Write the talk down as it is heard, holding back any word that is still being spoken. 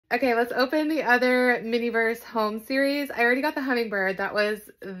Okay, let's open the other MiniVerse home series. I already got the hummingbird. That was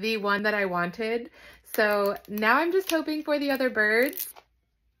the one that I wanted. So now I'm just hoping for the other birds.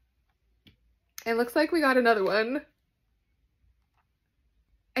 It looks like we got another one.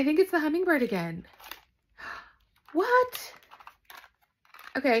 I think it's the hummingbird again. What?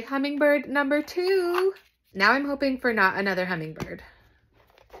 Okay, hummingbird number 2. Now I'm hoping for not another hummingbird.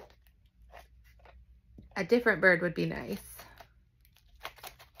 A different bird would be nice.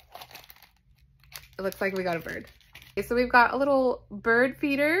 It looks like we got a bird. Okay, so we've got a little bird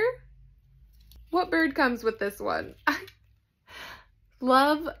feeder. What bird comes with this one? I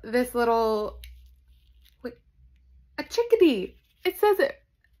love this little, wait, a chickadee. It says it.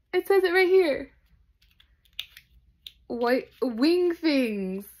 It says it right here. White wing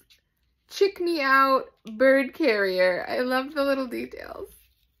things. Chick me out bird carrier. I love the little details.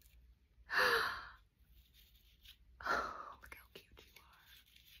 Look how cute you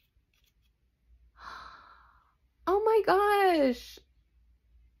are. Oh my gosh.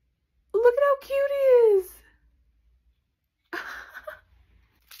 Look at how cute he is.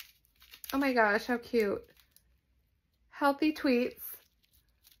 Oh my gosh, how cute. Healthy tweets.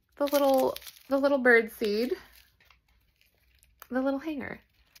 The little bird seed. The little hanger.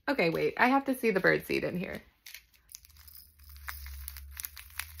 Okay, wait, I have to see the bird seed in here.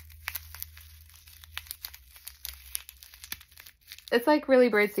 It's like really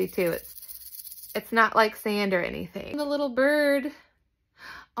bird seed too. It's not like sand or anything. The little bird.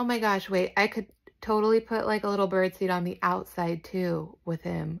 Oh my gosh, wait, I could totally put like a little bird seed on the outside too with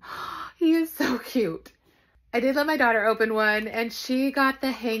him. He is so cute. I did let my daughter open one and she got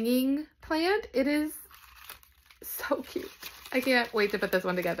the hanging plant. It is so cute. I can't wait to put this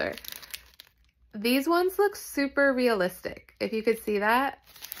one together. These ones look super realistic, if you could see that.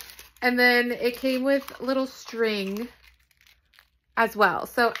 And then it came with little string as well.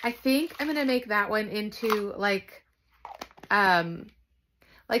 So I think I'm gonna make that one into like in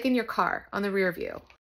your car on the rear view.